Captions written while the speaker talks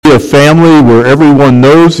a family where everyone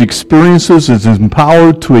knows, experiences, is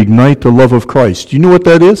empowered to ignite the love of Christ. Do you know what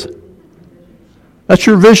that is? That's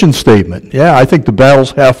your vision statement. Yeah, I think the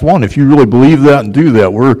battle's half won. If you really believe that and do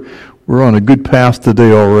that, we're on a good path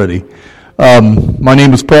today already. My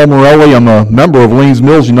name is Paul Morelli. I'm a member of Lanes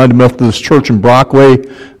Mills United Methodist Church in Brockway.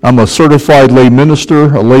 I'm a certified lay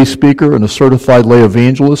minister, a lay speaker, and a certified lay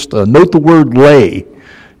evangelist. Note the word lay,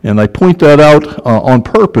 and I point that out on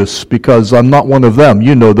purpose because I'm not one of them.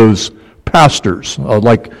 You know those pastors,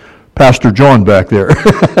 like Pastor John back there.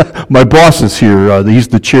 My boss is here. He's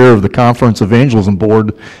the chair of the Conference Evangelism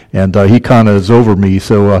Board, and he kind of is over me,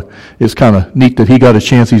 so it's kind of neat that he got a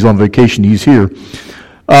chance. He's on vacation. He's here.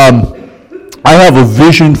 I have a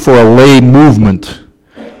vision for a lay movement.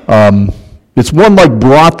 It's one like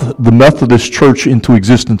brought the Methodist Church into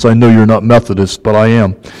existence. I know you're not Methodist, but I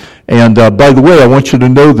am. And by the way, I want you to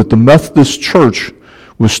know that the Methodist Church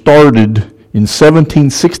was started in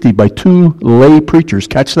 1760 by two lay preachers.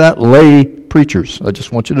 Catch that? Lay preachers. I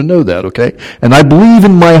just want you to know that, okay? And I believe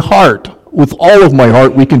in my heart, with all of my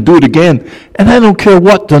heart, we can do it again. And I don't care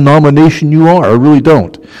what denomination you are. I really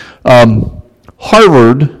don't.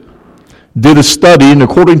 Harvard did a study, and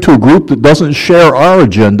according to a group that doesn't share our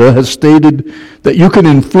agenda, has stated that you can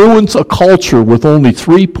influence a culture with only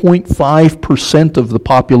 3.5% of the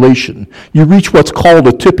population. You reach what's called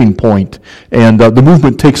a tipping point, and the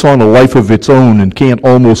movement takes on a life of its own and can't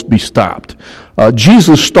almost be stopped.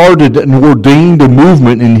 Jesus started and ordained a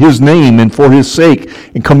movement in his name and for his sake,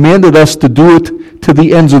 and commanded us to do it to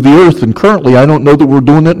the ends of the earth. And currently, I don't know that we're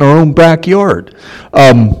doing it in our own backyard.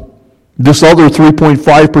 This other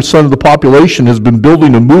 3.5% of the population has been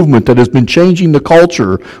building a movement that has been changing the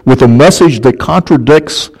culture with a message that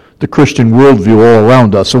contradicts the Christian worldview all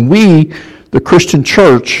around us. And we, the Christian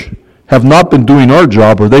church, have not been doing our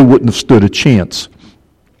job, or they wouldn't have stood a chance.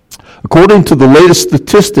 According to the latest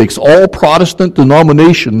statistics, all Protestant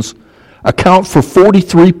denominations account for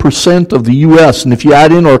 43% of the U.S., and if you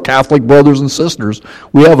add in our Catholic brothers and sisters,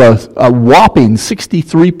 we have a whopping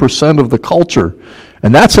 63% of the culture.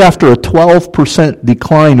 And that's after a 12%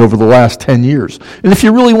 decline over the last 10 years. And if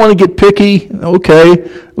you really want to get picky, okay,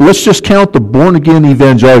 let's just count the born-again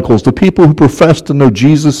evangelicals, the people who profess to know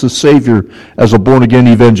Jesus as Savior as a born-again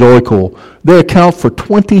evangelical. They account for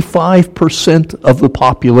 25% of the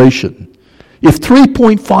population. If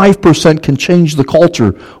 3.5% can change the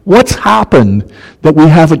culture, what's happened that we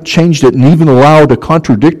haven't changed it and even allowed a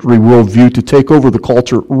contradictory worldview to take over the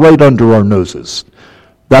culture right under our noses?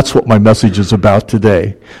 That's what my message is about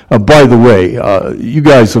today. By the way, you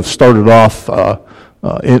guys have started off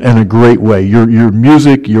in a great way. Your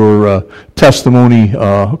music, your testimony,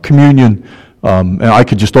 communion, and I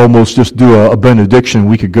could just almost just do a benediction.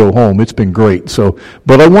 We could go home. It's been great.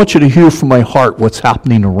 But I want you to hear from my heart what's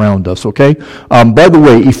happening around us, okay? By the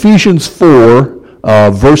way, Ephesians 4,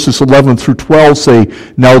 verses 11 through 12 say,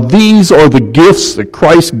 "Now these are the gifts that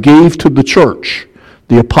Christ gave to the church,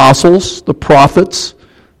 the apostles, the prophets,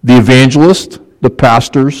 the evangelists, the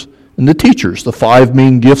pastors, and the teachers," the five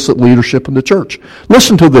main gifts of leadership in the church.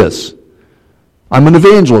 Listen to this. I'm an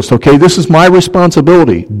evangelist, okay? This is my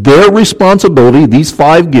responsibility. Their responsibility, these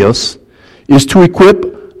five gifts, is to equip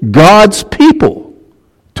God's people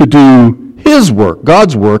to do His work,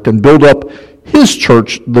 God's work, and build up His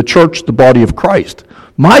church, the body of Christ.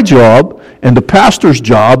 My job and the pastor's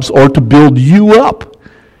jobs are to build you up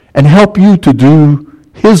and help you to do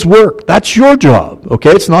His work. That's your job,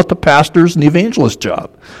 okay? It's not the pastor's and the evangelist's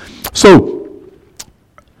job. So,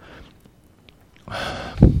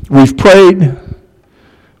 we've prayed,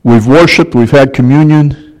 we've worshiped, we've had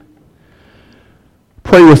communion.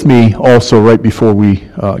 Pray with me also right before we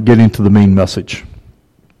get into the main message.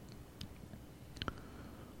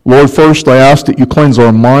 Lord, first I ask that you cleanse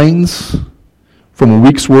our minds from a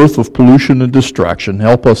week's worth of pollution and distraction.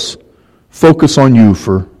 Help us focus on you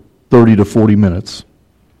for 30 to 40 minutes.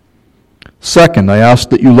 Second, I ask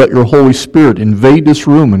that you let your Holy Spirit invade this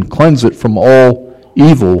room and cleanse it from all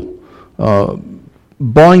evil.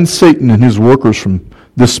 Bind Satan and his workers from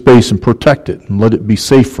this space and protect it, and let it be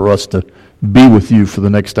safe for us to be with you for the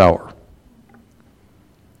next hour.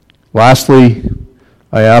 Lastly,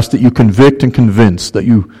 I ask that you convict and convince, that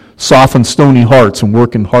you soften stony hearts and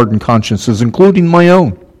work in hardened consciences, including my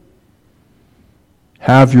own.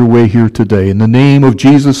 Have your way here today. In the name of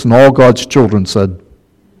Jesus, and all God's children said,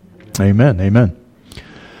 Amen, amen.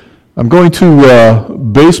 I'm going to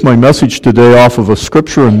base my message today off of a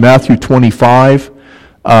scripture in Matthew 25.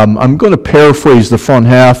 I'm going to paraphrase the front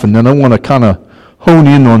half, and then I want to kind of hone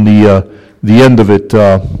in on the end of it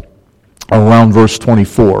around verse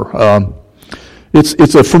 24.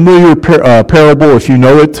 It's a familiar parable if you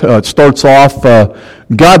know it. It starts off,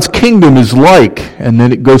 God's kingdom is like, and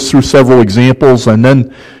then it goes through several examples, and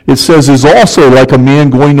then it says is also like a man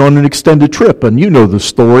going on an extended trip. And you know the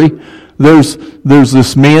story. There's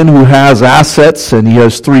this man who has assets, and he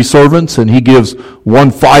has 3 servants, and he gives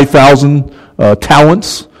one 5,000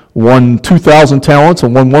 talents, one 2,000 talents,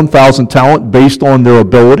 and one 1,000 talent based on their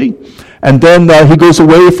ability. And then he goes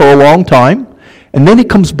away for a long time. And then he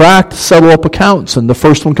comes back to settle up accounts. And the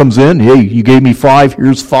first one comes in, hey, you gave me 5,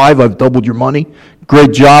 here's 5, I've doubled your money.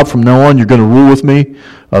 Great job, from now on you're going to rule with me.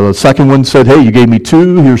 The second one said, hey, you gave me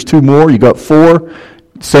 2, here's 2 more, you got 4.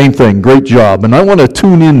 Same thing, great job. And I want to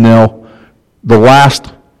tune in now, the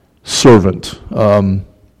last servant. And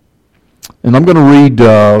I'm going to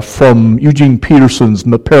read from Eugene Peterson's,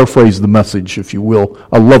 paraphrase the Message, if you will.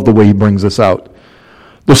 I love the way he brings this out.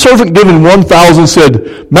 The servant given 1,000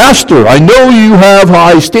 said, Master, I know you have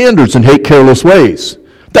high standards and hate careless ways,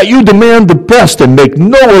 that you demand the best and make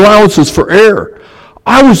no allowances for error.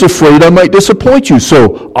 I was afraid I might disappoint you,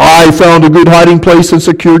 so I found a good hiding place and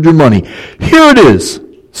secured your money. Here it is,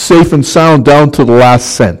 safe and sound down to the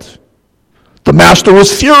last cent. The master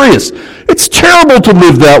was furious. It's terrible to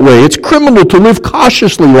live that way. It's criminal to live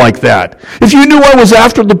cautiously like that. If you knew I was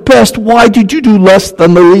after the best, why did you do less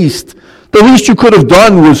than the least? The least you could have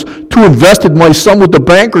done was to invested my sum with the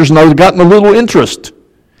bankers, and I would have gotten a little interest.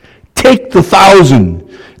 Take the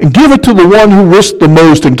 1,000 and give it to the one who risked the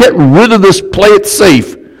most, and get rid of this play it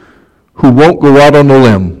safe who won't go out on a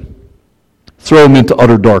limb. Throw him into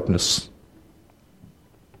utter darkness.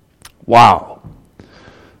 Wow.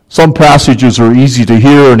 Some passages are easy to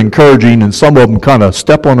hear and encouraging, and some of them kind of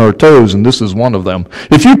step on our toes, and this is one of them.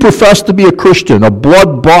 If you profess to be a Christian, a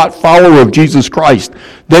blood-bought follower of Jesus Christ,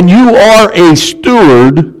 then you are a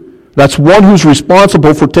steward. That's one who's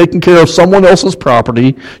responsible for taking care of someone else's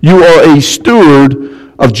property. You are a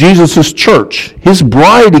steward of Jesus' church. His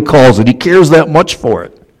bride, he calls it. He cares that much for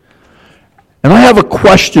it. And I have a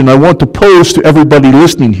question I want to pose to everybody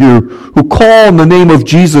listening here who call on the name of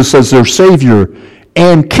Jesus as their Savior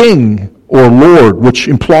and King or Lord, which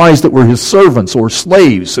implies that we're his servants or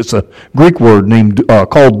slaves. It's a Greek word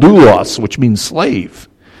called doulos, which means slave.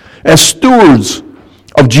 As stewards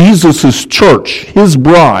of Jesus' church, his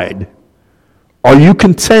bride, are you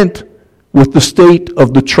content with the state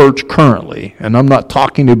of the church currently? And I'm not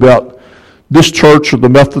talking about this church or the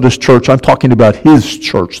Methodist church. I'm talking about his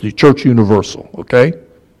church, the Church Universal, okay?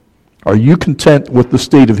 Are you content with the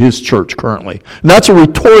state of his church currently? And that's a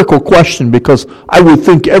rhetorical question, because I would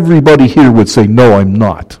think everybody here would say, no, I'm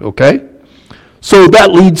not, okay? So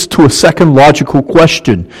that leads to a second logical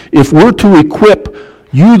question. If we're to equip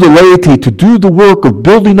you, the laity, to do the work of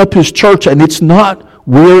building up his church, and it's not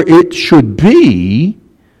where it should be,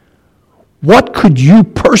 what could you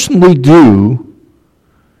personally do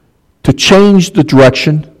to change the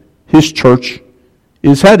direction his church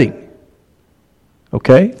is heading?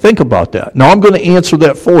 Okay? Think about that. Now, I'm going to answer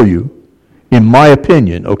that for you, in my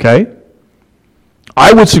opinion, okay?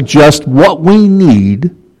 I would suggest what we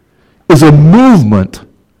need is a movement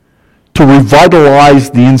to revitalize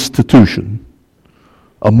the institution.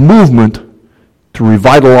 A movement to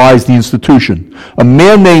revitalize the institution. A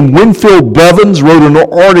man named Winfield Bevins wrote an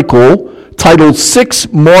article titled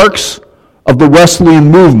 6 Marks of the Wesleyan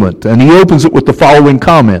Movement, and he opens it with the following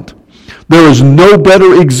comment. There is no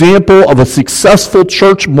better example of a successful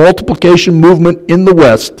church multiplication movement in the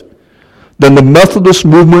West than the Methodist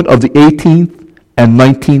movement of the 18th and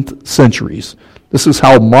 19th centuries. This is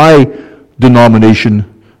how my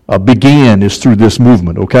denomination began, is through this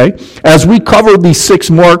movement, okay? As we cover these 6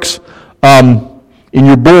 marks in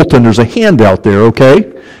your bulletin, there's a handout there,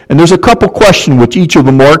 okay? And there's a couple questions with each of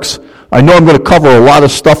the marks. I know I'm going to cover a lot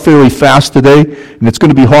of stuff fairly fast today, and it's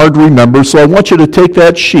going to be hard to remember, so I want you to take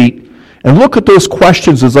that sheet and look at those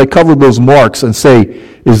questions as I cover those marks and say,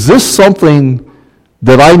 is this something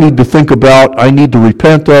that I need to think about, I need to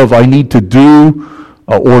repent of, I need to do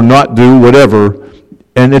or not do, whatever.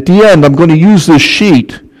 And at the end, I'm going to use this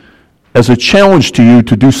sheet as a challenge to you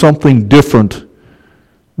to do something different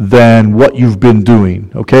than what you've been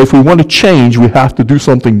doing. Okay? If we want to change, we have to do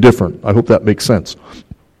something different. I hope that makes sense.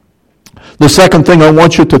 The second thing I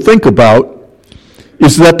want you to think about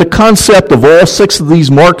is that the concept of all 6 of these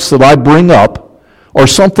marks that I bring up are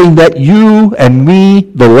something that you and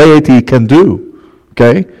me, the laity, can do.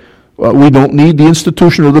 Okay? We don't need the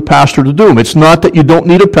institution or the pastor to do them. It's not that you don't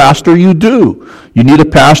need a pastor, you do. You need a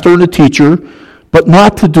pastor and a teacher, but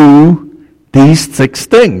not to do these 6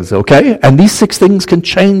 things, okay? And these 6 things can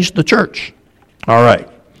change the church. All right,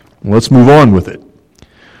 let's move on with it.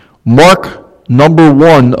 Mark number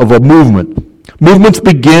 1 of a movement. Movements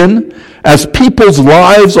begin as people's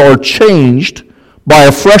lives are changed by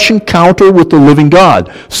a fresh encounter with the living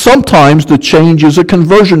God. Sometimes the change is a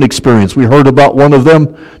conversion experience. We heard about one of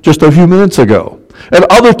them just a few minutes ago. At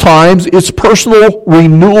other times, it's personal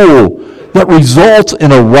renewal that results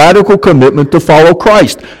in a radical commitment to follow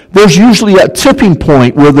Christ. There's usually a tipping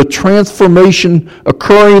point where the transformation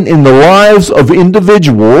occurring in the lives of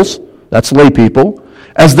individuals, that's lay people,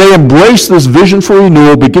 as they embrace this vision for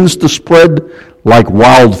renewal begins to spread like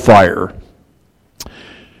wildfire.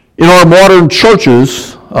 In our modern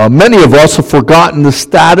churches, many of us have forgotten the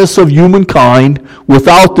status of humankind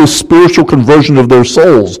without this spiritual conversion of their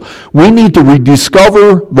souls. We need to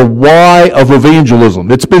rediscover the why of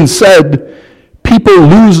evangelism. It's been said, people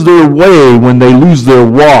lose their way when they lose their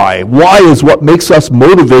why. Why is what makes us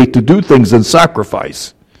motivate to do things and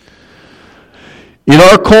sacrifice. In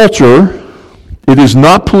our culture, it is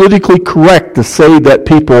not politically correct to say that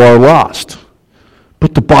people are lost.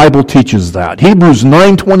 But the Bible teaches that. Hebrews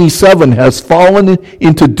 9:27 has fallen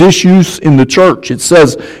into disuse in the church. It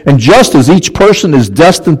says, and just as each person is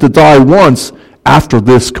destined to die once, after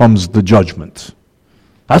this comes the judgment.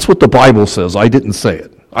 That's what the Bible says. I didn't say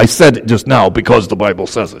it. I said it just now because the Bible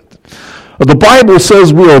says it. The Bible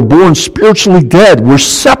says we are born spiritually dead. We're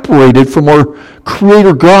separated from our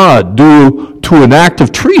Creator God due to an act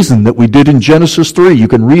of treason that we did in Genesis 3. You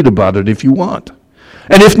can read about it if you want.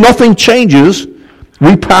 And if nothing changes,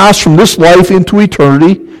 we pass from this life into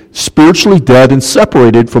eternity, spiritually dead and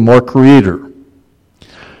separated from our Creator.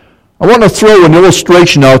 I want to throw an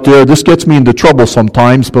illustration out there. This gets me into trouble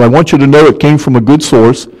sometimes, but I want you to know it came from a good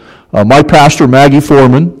source. My pastor, Maggie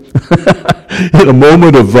Foreman, in a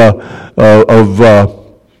moment of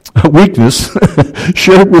weakness,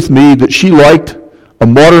 shared with me that she liked a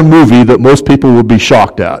modern movie that most people would be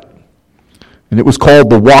shocked at. And it was called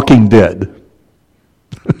The Walking Dead.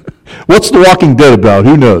 What's The Walking Dead about?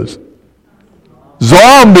 Who knows?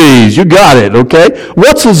 Zombies. You got it, okay?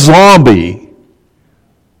 What's a zombie?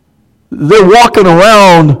 They're walking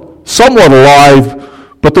around somewhat alive,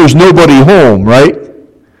 but there's nobody home, right?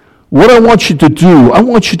 What I want you to do, I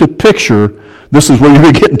want you to picture, this is where you're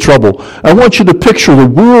going to get in trouble. I want you to picture the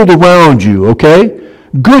world around you, okay?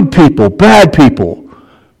 Good people, bad people,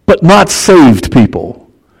 but not saved people.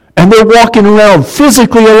 And they're walking around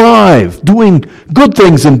physically alive, doing good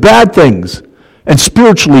things and bad things. And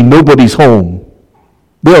spiritually, nobody's home.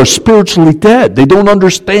 They are spiritually dead. They don't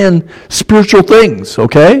understand spiritual things,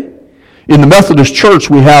 okay? In the Methodist Church,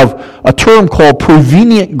 we have a term called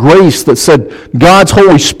prevenient grace that said God's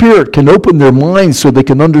Holy Spirit can open their minds so they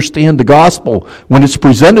can understand the gospel when it's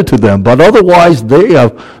presented to them. But otherwise, they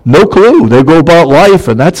have no clue. They go about life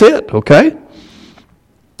and that's it, okay?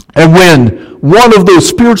 And when one of those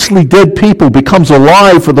spiritually dead people becomes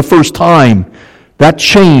alive for the first time, that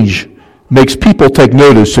change makes people take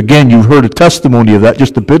notice. Again, you heard a testimony of that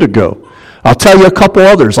just a bit ago. I'll tell you a couple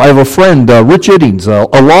others. I have a friend, Rich Iddings,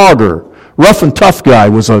 a logger, rough and tough guy,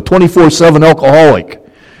 was a 24/7 alcoholic.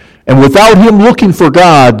 And without him looking for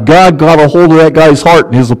God, God got a hold of that guy's heart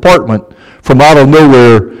in his apartment from out of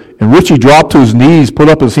nowhere. And Richie dropped to his knees, put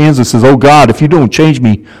up his hands and says, oh God, if you don't change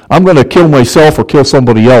me, I'm going to kill myself or kill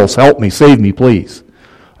somebody else. Help me, save me, please.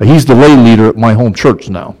 He's the lay leader at my home church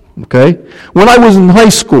now, okay? When I was in high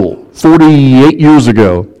school, 48 years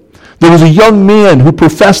ago, there was a young man who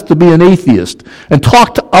professed to be an atheist and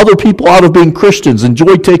talked to other people out of being Christians,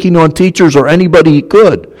 enjoyed taking on teachers or anybody he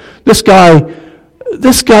could. This guy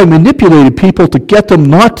manipulated people to get them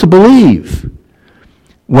not to believe.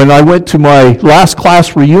 When I went to my last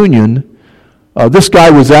class reunion, this guy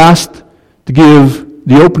was asked to give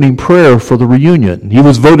the opening prayer for the reunion. He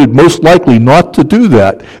was voted most likely not to do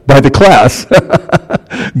that by the class.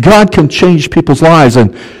 God can change people's lives,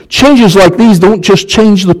 and changes like these don't just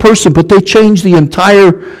change the person, but they change the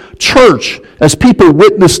entire church as people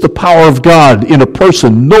witness the power of God in a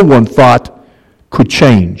person no one thought could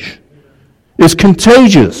change. It's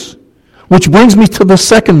contagious. Which brings me to the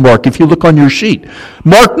second mark, if you look on your sheet.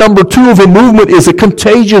 Mark number 2 of a movement is a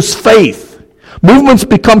contagious faith. Movements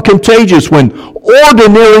become contagious when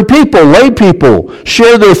ordinary people, lay people,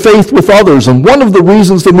 share their faith with others. And one of the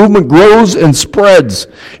reasons the movement grows and spreads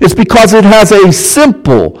is because it has a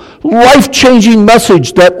simple, life-changing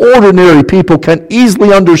message that ordinary people can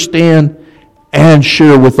easily understand and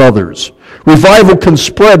share with others. Revival can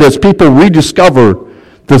spread as people rediscover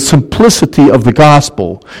the simplicity of the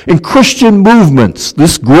gospel. In Christian movements,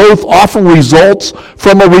 this growth often results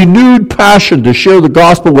from a renewed passion to share the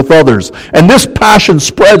gospel with others. And this passion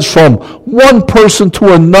spreads from one person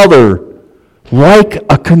to another like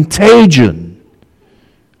a contagion.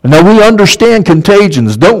 Now, we understand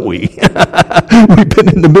contagions, don't we? We've been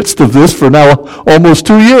in the midst of this for now almost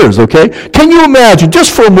 2 years, okay? Can you imagine,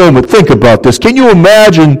 just for a moment, think about this. Can you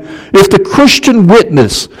imagine if the Christian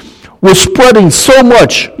witness was spreading so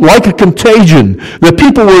much like a contagion that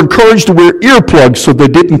people were encouraged to wear earplugs so they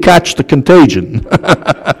didn't catch the contagion?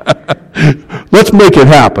 Let's make it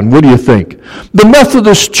happen. What do you think? The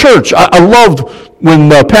Methodist Church, I loved when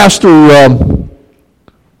Pastor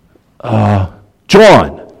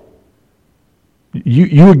John,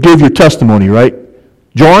 you gave your testimony, right?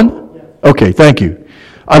 John? Yes. Okay, thank you.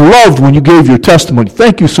 I loved when you gave your testimony.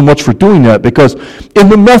 Thank you so much for doing that, because in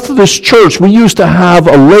the Methodist Church, we used to have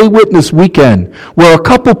a lay witness weekend where a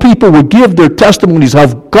couple people would give their testimonies how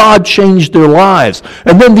God changed their lives.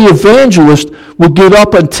 And then the evangelist would get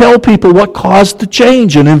up and tell people what caused the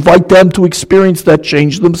change and invite them to experience that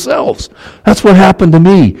change themselves. That's what happened to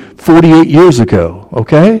me 48 years ago,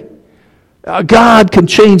 okay? God can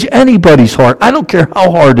change anybody's heart. I don't care how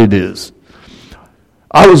hard it is.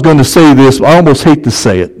 I was going to say this, I almost hate to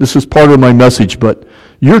say it. This is part of my message, but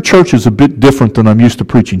your church is a bit different than I'm used to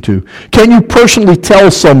preaching to. Can you personally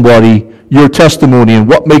tell somebody your testimony and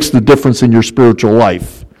what makes the difference in your spiritual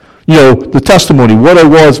life? You know, the testimony, what I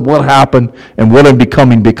was, what happened, and what I'm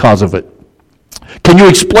becoming because of it. Can you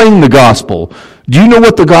explain the gospel? Do you know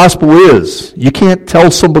what the gospel is? You can't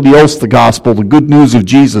tell somebody else the gospel, the good news of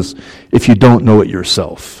Jesus, if you don't know it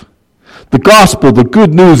yourself. The gospel, the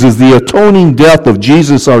good news, is the atoning death of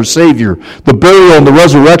Jesus our Savior, the burial and the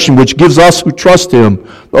resurrection, which gives us who trust Him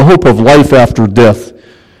the hope of life after death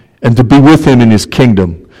and to be with Him in His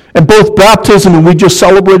kingdom. And both baptism and we just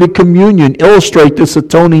celebrated communion illustrate this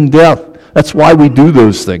atoning death. That's why we do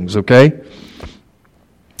those things, okay?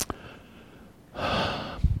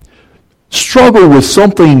 Struggle with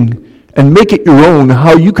something and make it your own,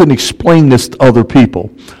 how you can explain this to other people.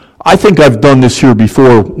 I think I've done this here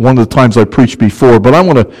before, one of the times I preached before, but I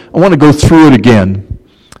want to go through it again.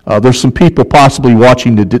 There's some people possibly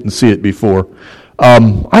watching that didn't see it before.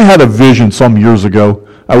 I had a vision some years ago.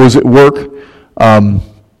 I was at work. I'd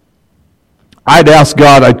asked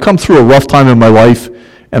God, I'd come through a rough time in my life,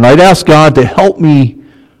 and I'd asked God to help me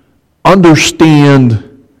understand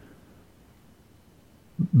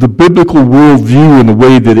the biblical worldview in a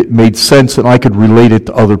way that it made sense and I could relate it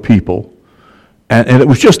to other people. And it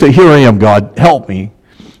was just here I am, God, help me.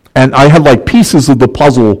 And I had like pieces of the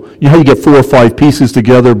puzzle. You know how you get 4 or 5 pieces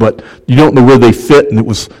together, but you don't know where they fit. And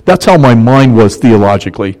that's how my mind was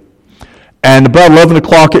theologically. And about 11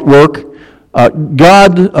 o'clock at work,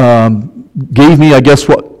 God gave me, I guess,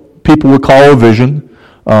 what people would call a vision.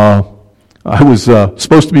 I was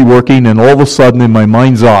supposed to be working, and all of a sudden, in my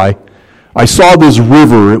mind's eye, I saw this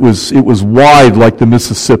river. It was wide like the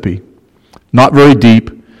Mississippi, not very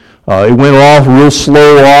deep. It went off real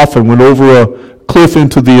slow off and went over a cliff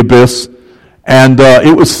into the abyss, and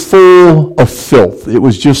it was full of filth. It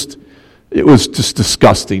was just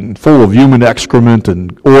disgusting, full of human excrement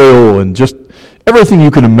and oil and just everything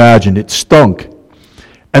you can imagine. It stunk,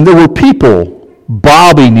 and there were people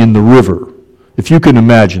bobbing in the river, if you can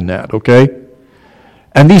imagine that, okay?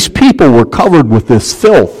 And these people were covered with this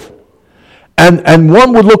filth, and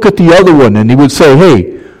one would look at the other one and he would say,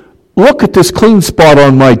 "Hey, look at this clean spot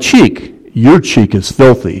on my cheek. Your cheek is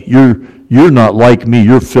filthy. You're not like me.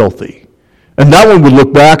 You're filthy." And that one would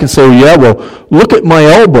look back and say, "Yeah, well, look at my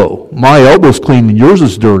elbow. My elbow's clean and yours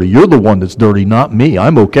is dirty. You're the one that's dirty, not me.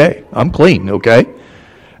 I'm okay. I'm clean, okay?"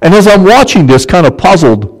 And as I'm watching this, kind of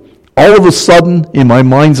puzzled, all of a sudden, in my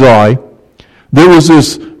mind's eye, there was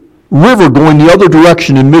this river going the other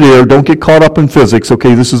direction in midair. Don't get caught up in physics,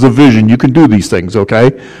 okay? This is a vision. You can do these things,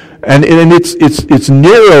 okay? And it's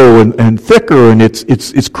narrow and thicker, and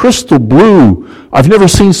it's crystal blue. I've never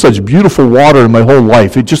seen such beautiful water in my whole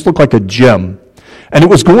life. It just looked like a gem. And it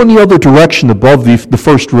was going the other direction above the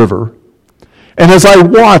first river. And as I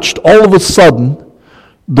watched, all of a sudden,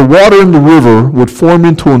 the water in the river would form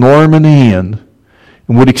into an arm and a hand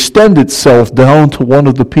and would extend itself down to one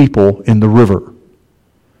of the people in the river.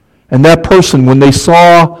 And that person, when they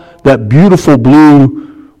saw that beautiful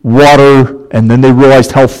blue water, and then they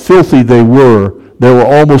realized how filthy they were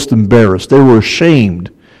almost embarrassed. They were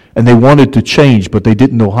ashamed, and they wanted to change, but they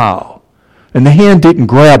didn't know how. And the hand didn't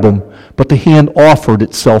grab them, but the hand offered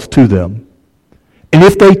itself to them. And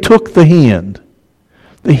if they took the hand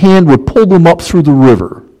would pull them up through the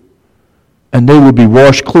river, and they would be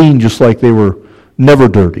washed clean just like they were never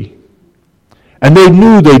dirty. And they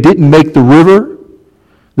knew they didn't make the river,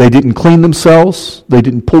 they didn't clean themselves, they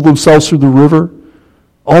didn't pull themselves through the river.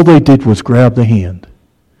 All they did was grab the hand.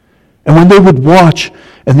 And when they would watch,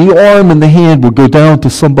 and the arm and the hand would go down to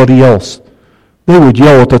somebody else, they would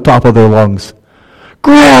yell at the top of their lungs,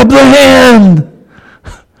 Grab the hand.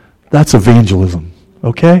 That's evangelism,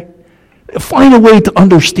 okay? Find a way to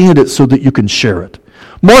understand it so that you can share it.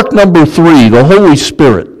 Mark number 3, the Holy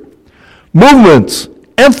Spirit. Movements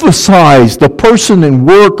emphasize the person and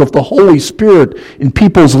work of the Holy Spirit in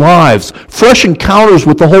people's lives. Fresh encounters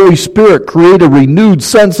with the Holy Spirit create a renewed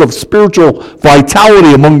sense of spiritual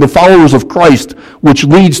vitality among the followers of Christ, which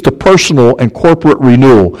leads to personal and corporate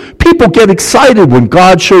renewal. People get excited when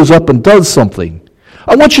God shows up and does something.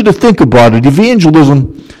 I want you to think about it.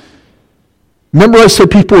 Evangelism, remember I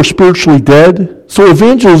said people are spiritually dead? So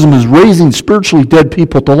evangelism is raising spiritually dead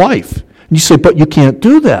people to life. And you say, but you can't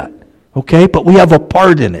do that. Okay, but we have a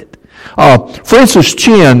part in it. Francis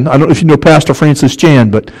Chan, I don't know if you know Pastor Francis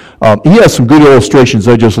Chan, but he has some good illustrations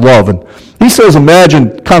I just love. And he says,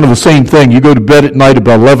 imagine kind of the same thing. You go to bed at night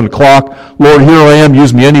about 11 o'clock. Lord, here I am.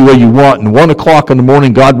 Use me any way you want. And 1 o'clock in the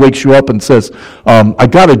morning, God wakes you up and says, I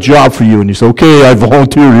got a job for you. And you say, okay, I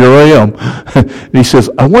volunteer. Here I am. And he says,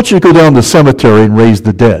 I want you to go down to the cemetery and raise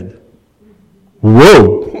the dead.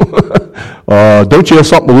 Whoa. Don't you have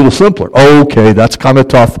something a little simpler? Okay, that's kind of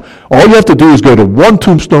tough. All you have to do is go to one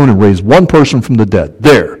tombstone and raise one person from the dead.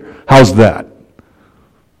 There. How's that?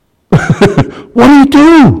 What do you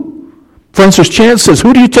do? Francis Chan says,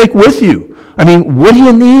 who do you take with you? I mean, what do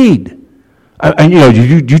you need? And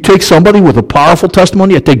you take somebody with a powerful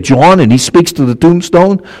testimony. I take John and he speaks to the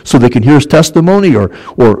tombstone so they can hear his testimony, or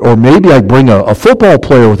maybe I bring a football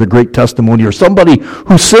player with a great testimony, or somebody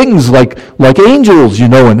who sings like angels,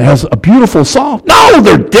 and has a beautiful song. No,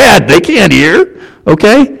 they're dead. They can't hear.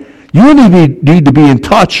 Okay? You need to be in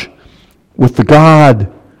touch with the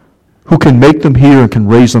God who can make them hear and can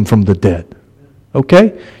raise them from the dead.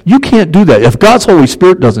 Okay? You can't do that. If God's Holy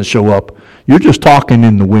Spirit doesn't show up, you're just talking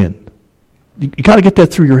in the wind. You got to get that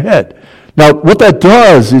through your head. Now, what that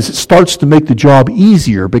does is it starts to make the job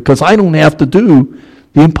easier because I don't have to do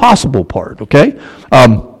the impossible part, okay? I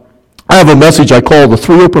have a message I call the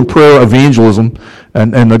 3 Open Prayer Evangelism,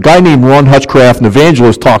 and a guy named Ron Hutchcraft, an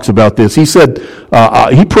evangelist, talks about this. He said,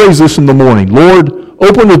 he prays this in the morning, Lord,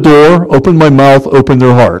 open the door, open my mouth, open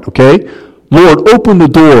their heart, okay? Lord, open the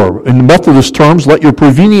door. In the Methodist terms, let your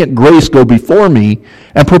prevenient grace go before me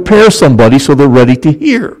and prepare somebody so they're ready to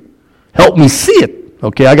hear. Help me see it.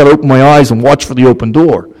 Okay, I got to open my eyes and watch for the open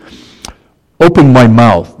door. Open my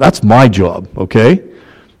mouth. That's my job, okay?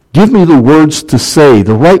 Give me the words to say,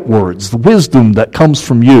 the right words, the wisdom that comes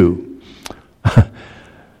from you.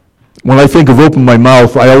 When I think of open my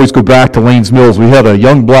mouth, I always go back to Lanes Mills. We had a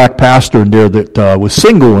young black pastor in there that was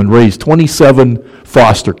single and raised 27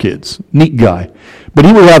 foster kids. Neat guy. But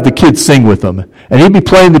he would have the kids sing with him. And he'd be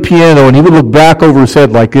playing the piano, and he would look back over his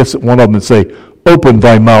head like this at one of them and say, open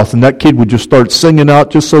thy mouth, and that kid would just start singing out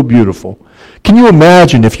just so beautiful. Can you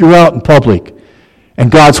imagine if you're out in public and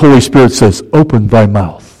God's Holy Spirit says, open thy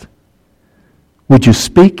mouth? Would you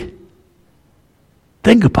speak?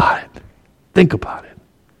 Think about it. Think about it.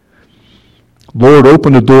 Lord,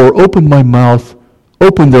 open the door, open my mouth,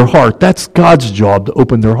 open their heart. That's God's job, to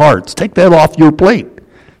open their hearts. Take that off your plate.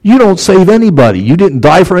 You don't save anybody. You didn't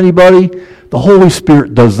die for anybody. The Holy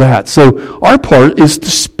Spirit does that. So our part is to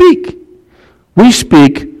speak. We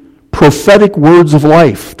speak prophetic words of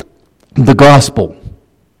life, the gospel.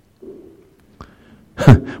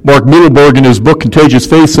 Mark Mittelberg in his book Contagious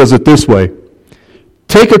Faith says it this way.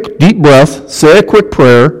 Take a deep breath, say a quick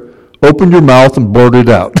prayer, open your mouth and blurt it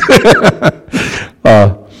out.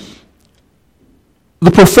 The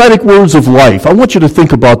prophetic words of life. I want you to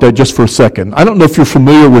think about that just for a second. I don't know if you're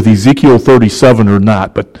familiar with Ezekiel 37 or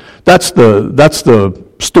not, but that's the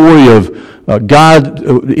story of God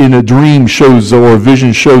in a dream shows, or a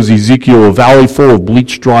vision shows Ezekiel a valley full of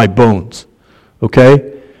bleached dry bones.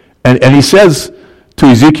 Okay? And he says to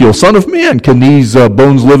Ezekiel, Son of man, can these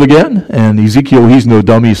bones live again? And Ezekiel, he's no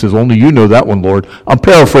dummy, he says, only you know that one, Lord. I'm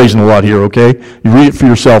paraphrasing a lot here, okay? You read it for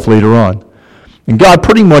yourself later on. And God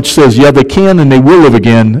pretty much says, yeah, they can and they will live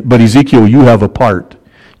again, but Ezekiel, you have a part.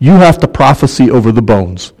 You have to prophecy over the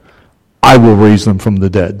bones. I will raise them from the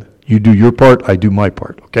dead. You do your part, I do my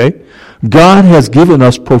part, okay? God has given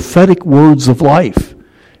us prophetic words of life.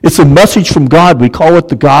 It's a message from God. We call it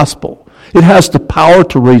the gospel. It has the power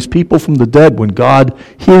to raise people from the dead. When God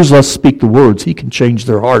hears us speak the words, he can change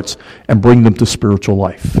their hearts and bring them to spiritual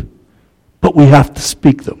life. But we have to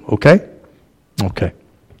speak them, okay? Okay.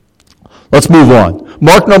 Let's move on.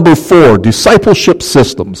 Mark number 4, discipleship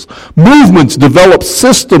systems. Movements develop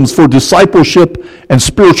systems for discipleship and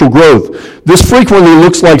spiritual growth. This frequently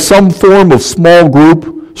looks like some form of small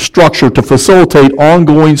group structure to facilitate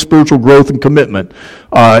ongoing spiritual growth and commitment.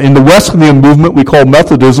 In the Wesleyan movement we call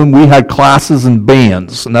Methodism, we had classes and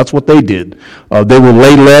bands, and that's what they did. They were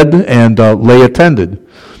lay-led and lay-attended.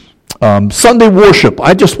 Sunday worship.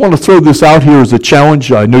 I just want to throw this out here as a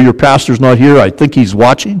challenge. I know your pastor's not here. I think he's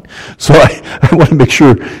watching. So I want to make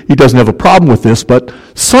sure he doesn't have a problem with this. But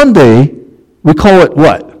Sunday, we call it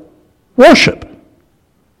what? Worship.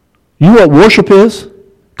 You know what worship is?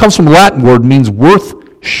 It comes from a Latin word, means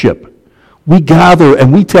worthship. We gather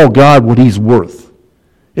and we tell God what he's worth.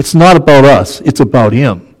 It's not about us. It's about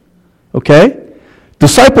him. Okay?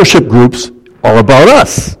 Discipleship groups are about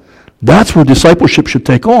us. That's where discipleship should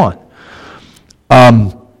take on.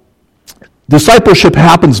 Discipleship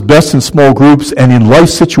happens best in small groups and in life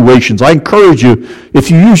situations. I encourage you,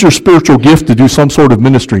 if you use your spiritual gift to do some sort of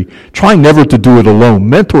ministry, try never to do it alone.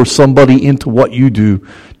 Mentor somebody into what you do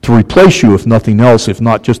to replace you, if nothing else, if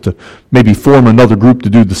not just to maybe form another group to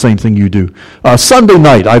do the same thing you do. Sunday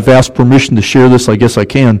night, I've asked permission to share this. I guess I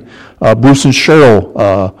can. Bruce and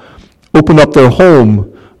Cheryl opened up their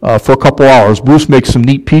home for a couple hours. Bruce makes some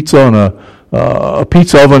neat pizza on a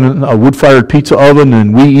pizza oven, a wood-fired pizza oven,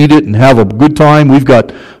 and we eat it and have a good time. We've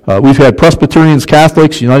had Presbyterians,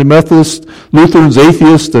 Catholics, United Methodists, Lutherans,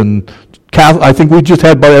 atheists, and Catholic. I think we just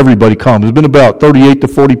had about everybody come. There's been about 38 to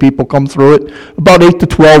 40 people come through it. About 8 to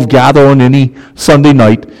 12 gather on any Sunday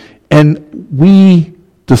night, and we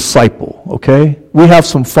disciple, okay? We have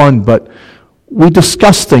some fun, but we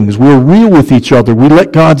discuss things. We're real with each other. We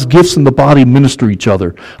let God's gifts in the body minister each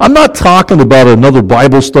other. I'm not talking about another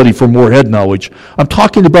Bible study for more head knowledge. I'm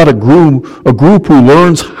talking about a group who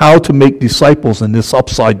learns how to make disciples in this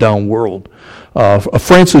upside-down world.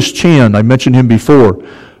 Francis Chan, I mentioned him before.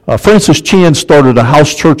 Francis Chan started a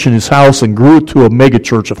house church in his house and grew it to a mega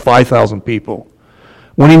church of 5,000 people.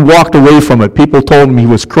 When he walked away from it, people told him he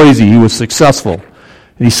was crazy. He was successful.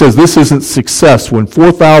 And he says this isn't success when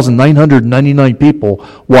 4,999 people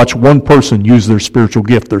watch one person use their spiritual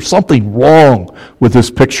gift. There's something wrong with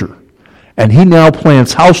this picture. And he now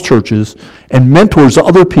plants house churches and mentors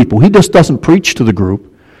other people. He just doesn't preach to the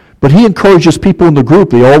group, but he encourages people in the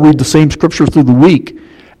group. They all read the same scripture through the week.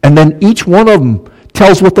 And then each one of them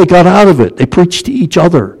tells what they got out of it. They preach to each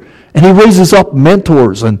other. And he raises up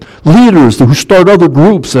mentors and leaders who start other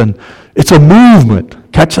groups. And it's a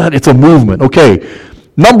movement. Catch that? It's a movement. Okay.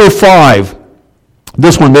 Number 5,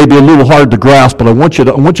 this one may be a little hard to grasp, but I want you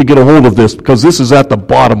to get a hold of this because this is at the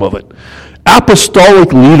bottom of it.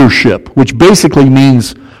 Apostolic leadership, which basically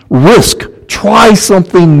means risk, try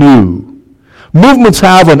something new. Movements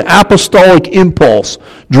have an apostolic impulse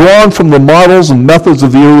drawn from the models and methods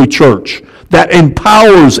of the early church that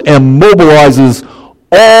empowers and mobilizes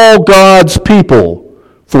all God's people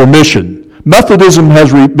for mission. Methodism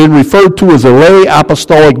has been referred to as a lay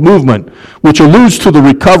apostolic movement, which alludes to the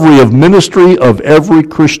recovery of ministry of every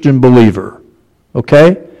Christian believer.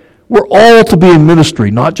 Okay? We're all to be in ministry,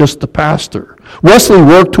 not just the pastor. Wesley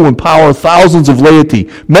worked to empower thousands of laity,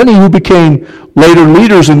 many who became later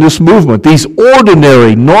leaders in this movement. These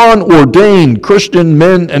ordinary, non-ordained Christian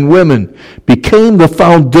men and women became the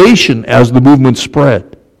foundation as the movement spread.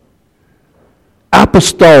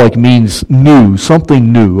 Apostolic means new,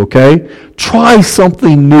 something new, okay? Try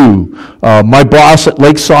something new. My boss at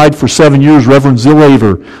Lakeside for 7 years, Reverend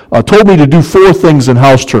Zillhaver, told me to do 4 things in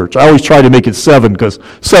house church. I always try to make it 7 because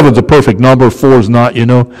 7's a perfect number, 4 is not, you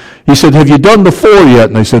know. He said, have you done the 4 yet?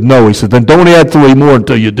 And I said, no. He said, then don't add 3 more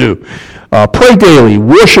until you do. Pray daily,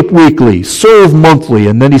 worship weekly, serve monthly,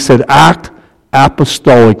 and then he said, act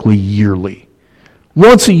apostolically yearly.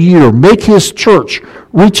 Once a year, make his church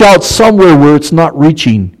reach out somewhere where it's not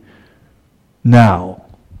reaching now.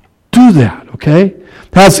 Do that, okay?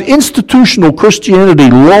 Has institutional Christianity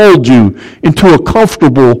lulled you into a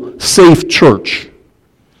comfortable, safe church?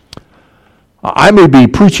 I may be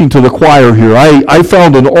preaching to the choir here. I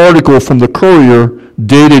found an article from the Courier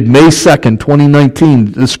dated May 2nd, 2019,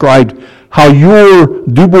 that described how your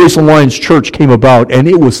Du Bois Alliance Church came about, and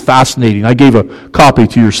it was fascinating. I gave a copy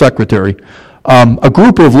to your secretary. A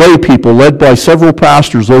group of lay people led by several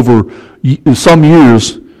pastors over some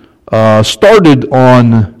years started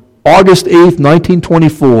on August 8th,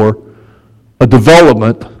 1924, a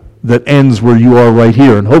development that ends where you are right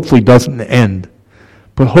here, and hopefully doesn't end,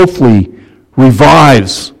 but hopefully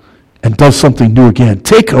revives and does something new again.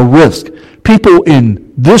 Take a risk. People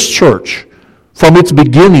in this church, from its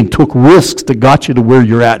beginning, took risks that got you to where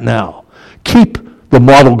you're at now. Keep the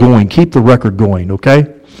model going. Keep the record going,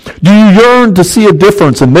 okay? Do you yearn to see a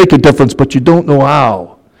difference and make a difference, but you don't know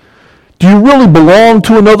how? Do you really belong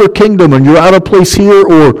to another kingdom and you're out of place here,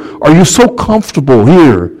 or are you so comfortable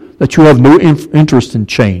here that you have no interest in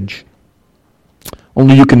change? I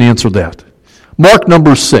Only you can answer that. Mark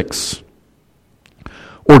number 6.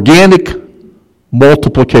 Organic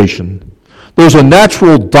multiplication. There's a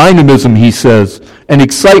natural dynamism, he says, and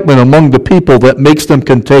excitement among the people that makes them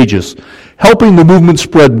contagious, helping the movement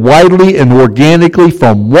spread widely and organically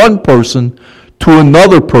from one person to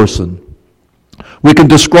another person. We can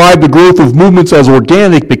describe the growth of movements as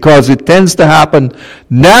organic because it tends to happen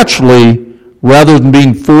naturally rather than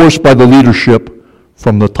being forced by the leadership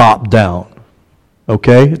from the top down.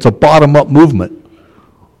 Okay? It's a bottom-up movement.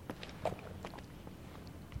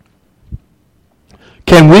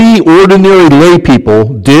 Can we, ordinary lay people,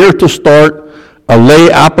 dare to start a lay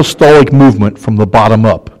apostolic movement from the bottom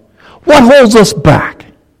up? What holds us back?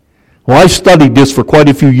 Well, I've studied this for quite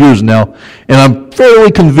a few years now, and I'm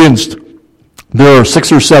fairly convinced there are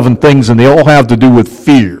 6 or 7 things, and they all have to do with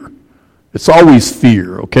fear. It's always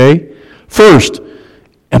fear, okay? First,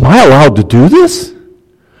 am I allowed to do this?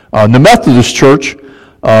 In the Methodist Church,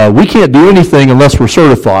 we can't do anything unless we're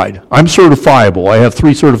certified. I'm certifiable. I have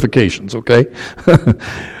 3 certifications, okay?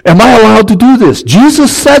 Am I allowed to do this?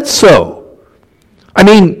 Jesus said so. I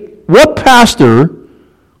mean, what pastor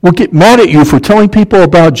will get mad at you for telling people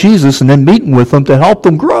about Jesus and then meeting with them to help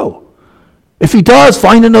them grow? If he does,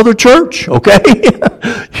 find another church, okay?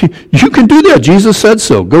 You can do that. Jesus said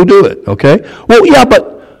so. Go do it, okay? Well, yeah,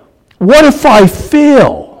 but what if I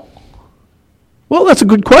fail? Well, that's a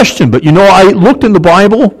good question, but you know, I looked in the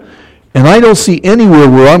Bible, and I don't see anywhere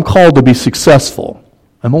where I'm called to be successful.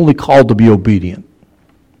 I'm only called to be obedient.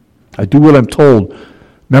 I do what I'm told.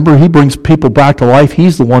 Remember, he brings people back to life.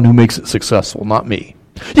 He's the one who makes it successful, not me.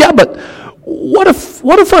 Yeah, but what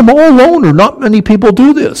if I'm all alone or not many people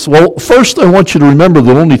do this? Well, first I want you to remember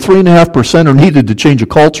that only 3.5% are needed to change a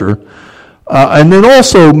culture. And then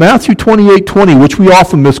also Matthew 28:20, which we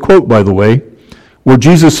often misquote, by the way, where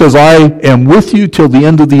Jesus says, I am with you till the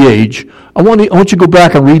end of the age. I want you to go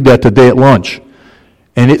back and read that today at lunch.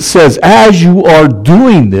 And it says, as you are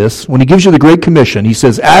doing this, when he gives you the Great Commission, he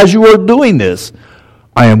says, as you are doing this,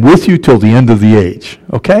 I am with you till the end of the age.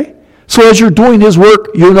 Okay? So as you're doing his work,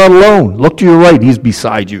 you're not alone. Look to your right. He's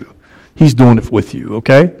beside you. He's doing it with you.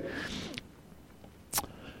 Okay?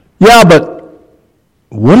 Yeah, but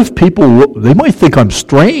what if people, they might think I'm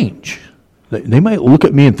strange. They might look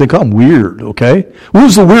at me and think I'm weird, okay?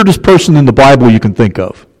 Who's the weirdest person in the Bible you can think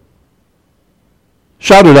of?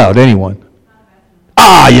 Shout it out, anyone.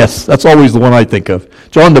 Ah, yes, that's always the one I think of.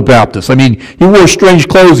 John the Baptist. I mean, he wore strange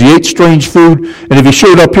clothes, he ate strange food, and if he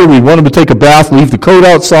showed up here, we'd want him to take a bath, leave the coat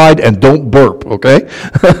outside, and don't burp, okay?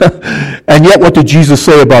 And yet, what did Jesus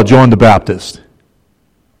say about John the Baptist?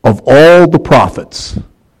 Of all the prophets,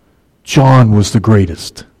 John was the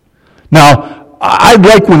greatest. Now, I'd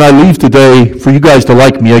like when I leave today for you guys to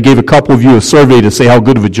like me. I gave a couple of you a survey to say how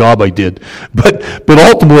good of a job I did. But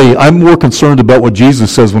ultimately, I'm more concerned about what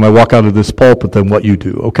Jesus says when I walk out of this pulpit than what you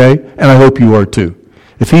do, okay? And I hope you are too.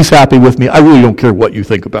 If he's happy with me, I really don't care what you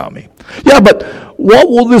think about me. Yeah, but what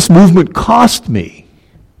will this movement cost me?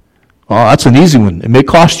 Oh, that's an easy one. It may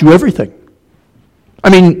cost you everything. I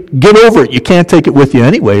mean, get over it. You can't take it with you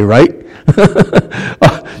anyway, right?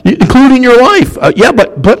 Including your life. Yeah,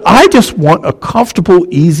 but I just want a comfortable,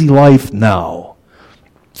 easy life now.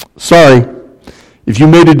 Sorry. If you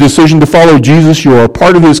made a decision to follow Jesus, you are a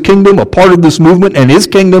part of his kingdom, a part of this movement, and his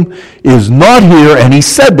kingdom is not here. And he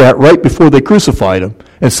said that right before they crucified him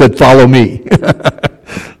and said, follow me.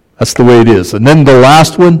 That's the way it is. And then the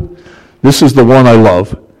last one, this is the one I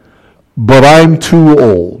love. But I'm too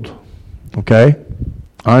old. Okay?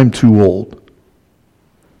 I'm too old.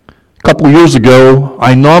 A couple of years ago,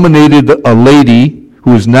 I nominated a lady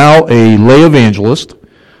who is now a lay evangelist,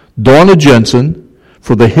 Donna Jensen,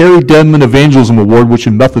 for the Harry Denman Evangelism Award, which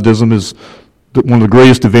in Methodism is one of the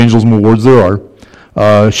greatest evangelism awards there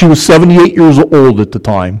are. She was 78 years old at the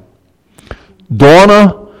time.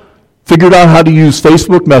 Donna figured out how to use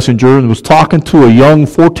Facebook Messenger and was talking to a young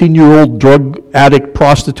 14-year-old drug addict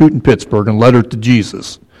prostitute in Pittsburgh and led her to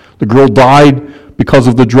Jesus. The girl died because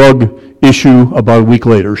of the drug issue about a week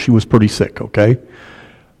later. She was pretty sick, okay?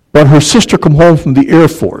 But her sister come home from the Air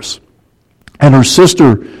Force, and her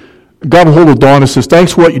sister got a hold of Dawn and says,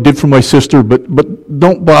 thanks for what you did for my sister, but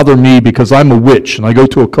don't bother me because I'm a witch, and I go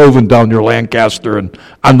to a coven down near Lancaster, and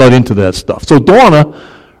I'm not into that stuff. So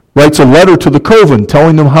Donna writes a letter to the coven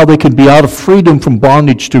telling them how they can be out of freedom from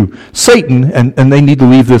bondage to Satan, and they need to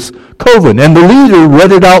leave this coven. And the leader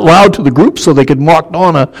read it out loud to the group so they could mock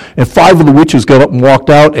Donna, and 5 of the witches got up and walked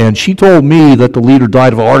out, and she told me that the leader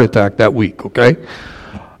died of a heart attack that week, okay?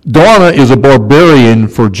 Donna is a barbarian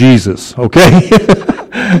for Jesus, okay?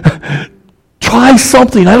 Try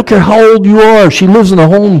something. I don't care how old you are. She lives in a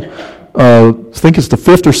home I think it's the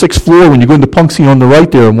 5th or 6th floor when you go into Punxsutawney on the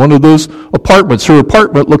right there, in one of those apartments. Her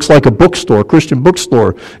apartment looks like a bookstore, a Christian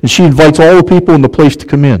bookstore, and she invites all the people in the place to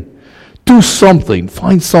come in. Do something.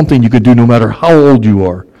 Find something you can do no matter how old you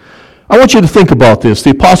are. I want you to think about this.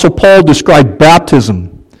 The Apostle Paul described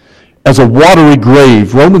baptism as a watery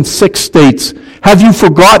grave. Romans 6 states, "Have you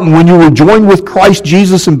forgotten when you were joined with Christ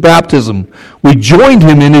Jesus in baptism? We joined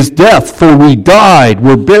him in his death, for we died,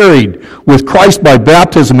 were buried with Christ by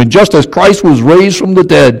baptism, and just as Christ was raised from the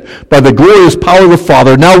dead by the glorious power of the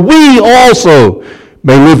Father, now we also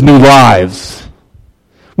may live new lives."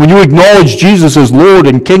 When you acknowledge Jesus as Lord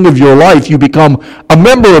and King of your life, you become a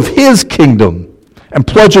member of his kingdom and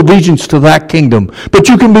pledge allegiance to that kingdom. But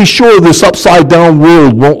you can be sure this upside-down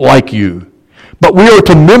world won't like you. But we are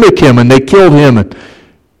to mimic him, and they killed him. And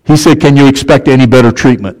he said, can you expect any better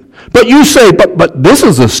treatment? But you say, but this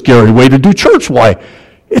is a scary way to do church. Why?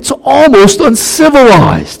 It's almost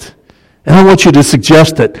uncivilized. And I want you to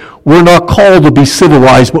suggest that we're not called to be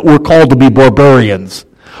civilized, but we're called to be barbarians.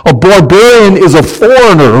 A barbarian is a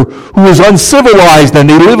foreigner who is uncivilized, and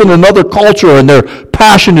they live in another culture, and their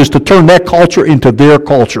passion is to turn that culture into their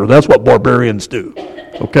culture. That's what barbarians do.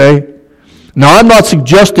 Okay? Now, I'm not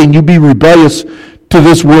suggesting you be rebellious to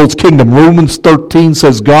this world's kingdom. Romans 13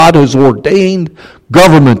 says God has ordained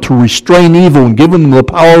government to restrain evil and given them the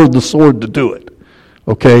power of the sword to do it.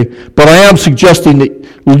 Okay? But I am suggesting that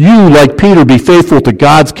you, like Peter, be faithful to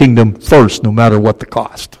God's kingdom first, no matter what the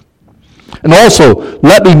cost. And also,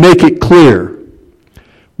 let me make it clear,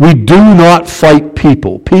 we do not fight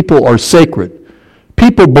people. People are sacred.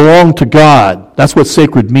 People belong to God. That's what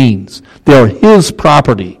sacred means. They are his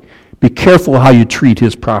property. Be careful how you treat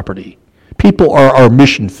his property. People are our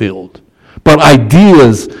mission field. But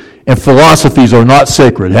ideas and philosophies are not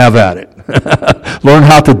sacred. Have at it. Learn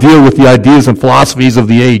how to deal with the ideas and philosophies of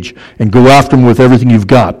the age and go after them with everything you've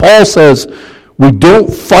got. Paul says, we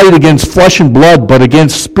don't fight against flesh and blood, but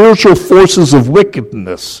against spiritual forces of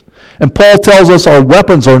wickedness. And Paul tells us our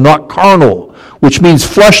weapons are not carnal, which means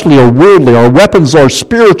fleshly or worldly. Our weapons are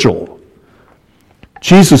spiritual.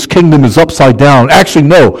 Jesus' kingdom is upside down. Actually,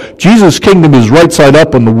 no. Jesus' kingdom is right side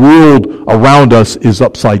up, and the world around us is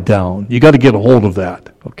upside down. You got to get a hold of that,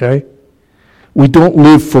 okay? We don't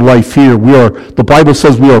live for life here. The Bible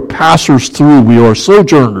says we are passers through. We are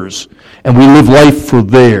sojourners, and we live life for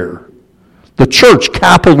there. The church,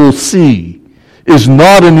 capital C, is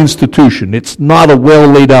not an institution. It's not a well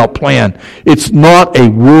laid out plan. It's not a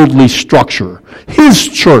worldly structure. His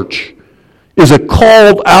church is a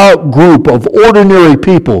called out group of ordinary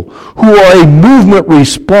people who are a movement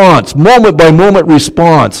response, moment by moment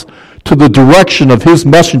response to the direction of his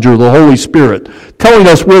messenger, the Holy Spirit, telling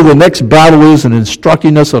us where the next battle is and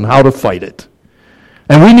instructing us on how to fight it.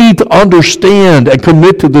 And we need to understand and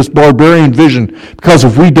commit to this barbarian vision, because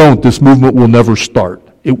if we don't, this movement will never start.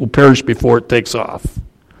 It will perish before it takes off.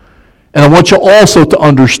 And I want you also to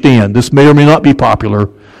understand, this may or may not be popular,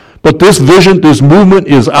 but this vision, this movement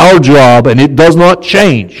is our job, and it does not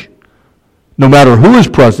change. No matter who is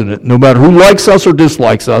president, no matter who likes us or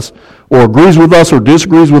dislikes us, or agrees with us or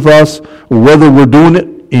disagrees with us, or whether we're doing it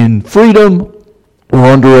in freedom or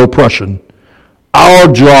under oppression,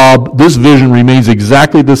 our job, this vision, remains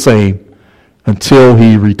exactly the same until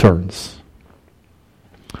he returns.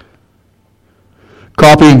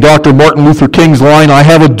 Copying Dr. Martin Luther King's line, I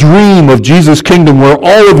have a dream of Jesus' kingdom where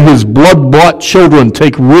all of his blood-bought children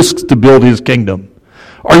take risks to build his kingdom.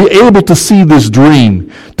 Are you able to see this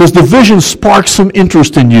dream? Does the vision spark some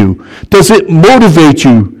interest in you? Does it motivate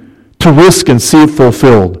you to risk and see it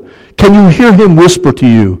fulfilled? Can you hear him whisper to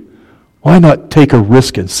you, why not take a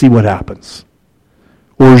risk and see what happens?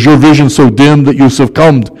 Or is your vision so dim that you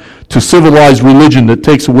succumbed to civilized religion that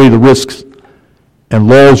takes away the risks and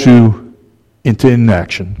lulls you into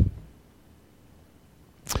inaction?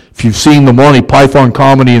 If you've seen the Monty Python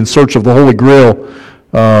comedy In Search of the Holy Grail,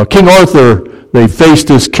 King Arthur, they face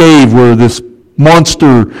this cave where this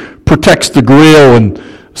monster protects the Grail, and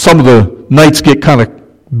some of the knights get kind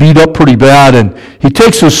of beat up pretty bad, and he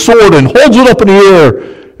takes his sword and holds it up in the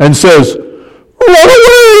air and says, run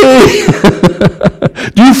away!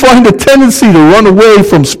 Do you find a tendency to run away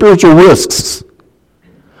from spiritual risks?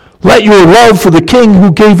 Let your love for the King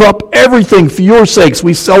who gave up everything for your sakes,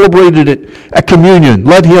 we celebrated it at communion,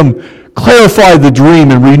 let him clarify the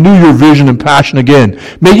dream and renew your vision and passion again.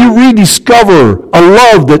 May you rediscover a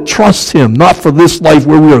love that trusts him, not for this life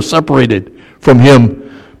where we are separated from him,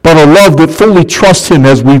 but a love that fully trusts him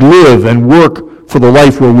as we live and work for the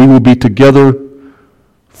life where we will be together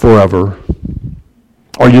forever.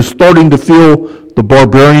 Are you starting to feel the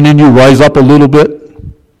barbarian in you rise up a little bit?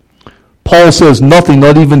 Paul says nothing,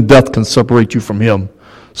 not even death, can separate you from him.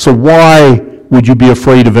 So why would you be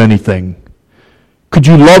afraid of anything? Could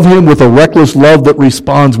you love him with a reckless love that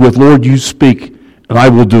responds with, Lord, you speak, and I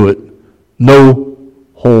will do it? No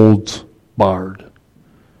holds barred.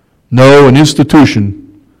 No, an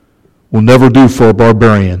institution will never do for a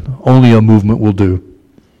barbarian. Only a movement will do.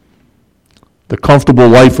 The comfortable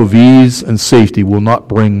life of ease and safety will not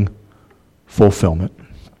bring fulfillment.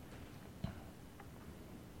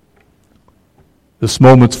 This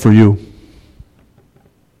moment's for you.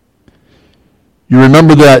 You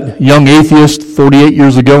remember that young atheist 48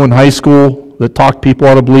 years ago in high school that talked people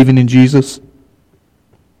out of believing in Jesus?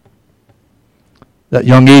 That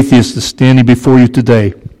young atheist is standing before you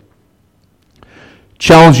today,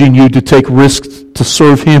 challenging you to take risks to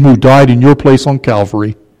serve him who died in your place on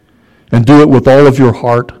Calvary, and do it with all of your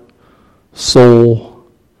heart, soul,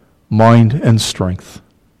 mind, and strength.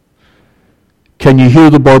 Can you hear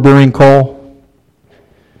the barbarian call?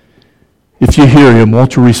 If you hear him,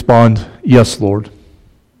 won't you respond, yes, Lord?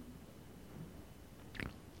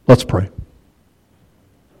 Let's pray.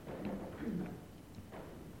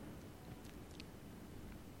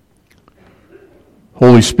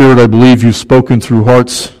 Holy Spirit, I believe you've spoken through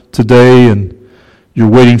hearts today, and you're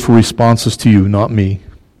waiting for responses to you, not me.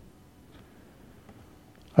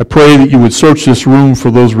 I pray that you would search this room for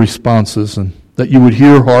those responses, and that you would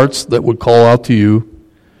hear hearts that would call out to you,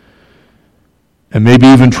 and maybe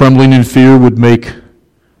even trembling in fear would make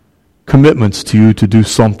commitments to you to do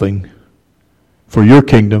something for your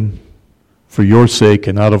kingdom, for your sake,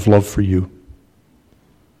 and out of love for you.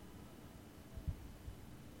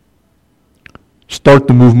 Start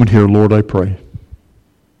the movement here, Lord, I pray.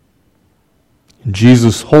 In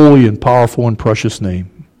Jesus' holy and powerful and precious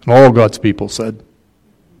name. And all God's people said,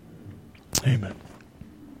 amen.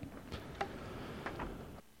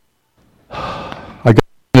 I got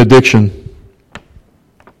an addiction.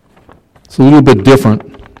 It's a little bit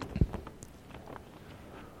different.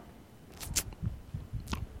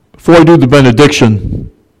 Before I do the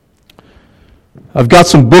benediction, I've got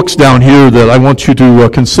some books down here that I want you to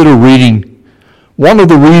consider reading. One of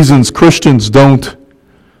the reasons Christians don't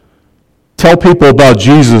tell people about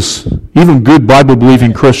Jesus, even good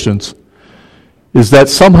Bible-believing Christians, is that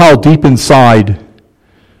somehow deep inside,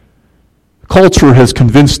 culture has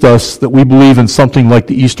convinced us that we believe in something like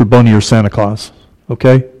the Easter Bunny or Santa Claus.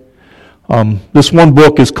 Okay? This one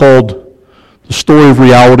book is called The Story of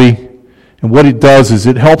Reality, and what it does is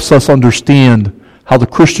it helps us understand how the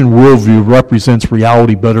Christian worldview represents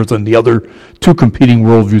reality better than the other two competing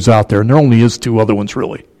worldviews out there. And there only is two other ones,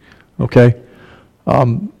 really. Okay?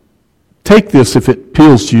 Take this if it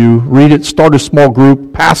appeals to you. Read it. Start a small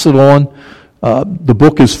group. Pass it on. The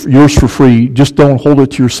book is yours for free. Just don't hold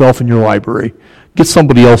it to yourself in your library. Get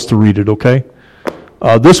somebody else to read it, okay?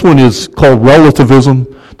 This one is called Relativism.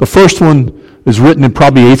 The first one is written in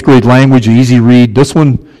probably 8th grade language, easy read. This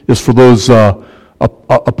one is for those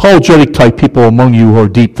apologetic type people among you who are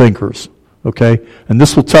deep thinkers, okay? And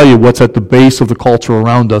this will tell you what's at the base of the culture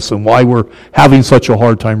around us and why we're having such a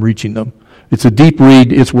hard time reaching them. It's a deep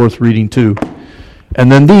read. It's worth reading too.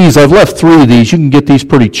 And then these, I've left 3 of these. You can get these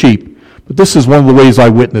pretty cheap. But this is one of the ways I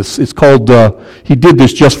witness. It's called He Did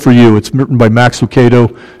This Just For You. It's written by Max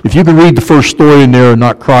Lucado. If you can read the first story in there and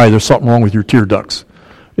not cry, there's something wrong with your tear ducts.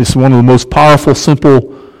 It's one of the most powerful,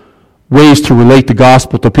 simple ways to relate the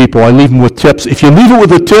gospel to people. I leave them with tips. If you leave it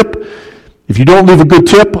with a tip, if you don't leave a good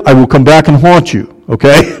tip, I will come back and haunt you,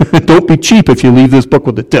 okay? Don't be cheap if you leave this book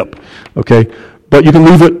with a tip, okay? But you can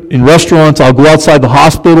leave it in restaurants. I'll go outside the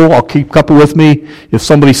hospital. I'll keep a couple with me. If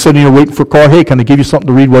somebody's sitting here waiting for a car, hey, can I give you something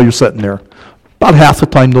to read while you're sitting there? About half the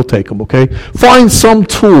time they'll take them, okay? Find some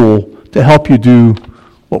tool to help you do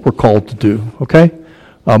what we're called to do, okay?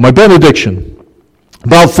 My benediction.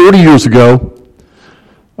 About 40 years ago,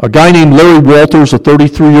 a guy named Larry Walters, a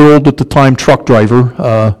 33-year-old at the time truck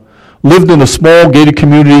driver, lived in a small gated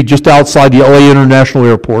community just outside the LA International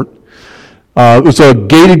Airport. It was a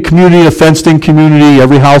gated community, a fenced-in community.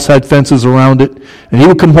 Every house had fences around it. And he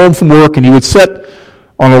would come home from work, and he would sit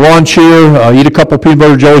on a lawn chair, eat a couple peanut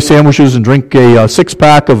butter jelly sandwiches, and drink a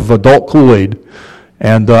six-pack of adult Kool-Aid.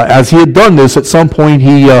 And as he had done this, at some point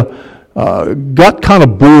he got kind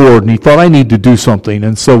of bored, and he thought, I need to do something.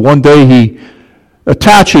 And so one day he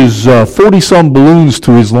attaches 40-some balloons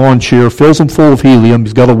to his lawn chair, fills them full of helium.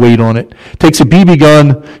 He's got a weight on it. Takes a BB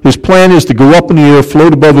gun. His plan is to go up in the air,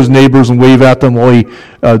 float above his neighbors, and wave at them while he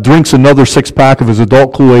drinks another six-pack of his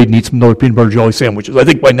adult Kool-Aid and eats another peanut butter jelly sandwiches. I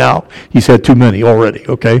think by now he's had too many already,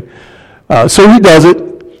 okay? So he does it,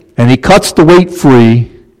 and he cuts the weight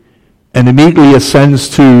free and immediately ascends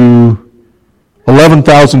to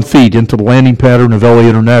 11,000 feet into the landing pattern of LA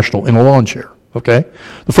International in a lawn chair, Okay?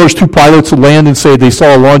 The first two pilots land and say they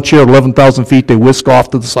saw a lawn chair at 11,000 feet. They whisk off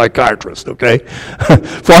to the psychiatrist. Okay?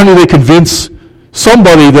 Finally, they convince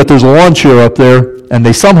somebody that there's a lawn chair up there, and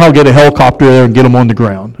they somehow get a helicopter there and get him on the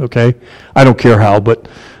ground. Okay? I don't care how, but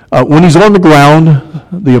when he's on the ground,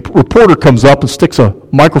 the reporter comes up and sticks a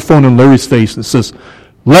microphone in Larry's face and says,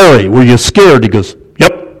 "Larry, were you scared?" He goes,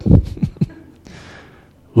 "Yep."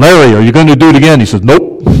 "Larry, are you going to do it again?" He says,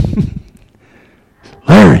 "Nope."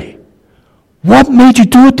 "Larry, what made you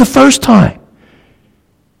do it the first time?"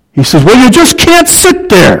 He says, "Well, you just can't sit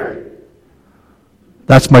there."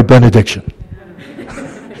 That's my benediction.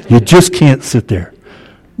 You just can't sit there.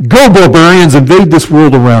 Go, barbarians, invade this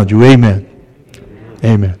world around you. Amen.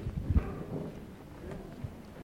 Amen.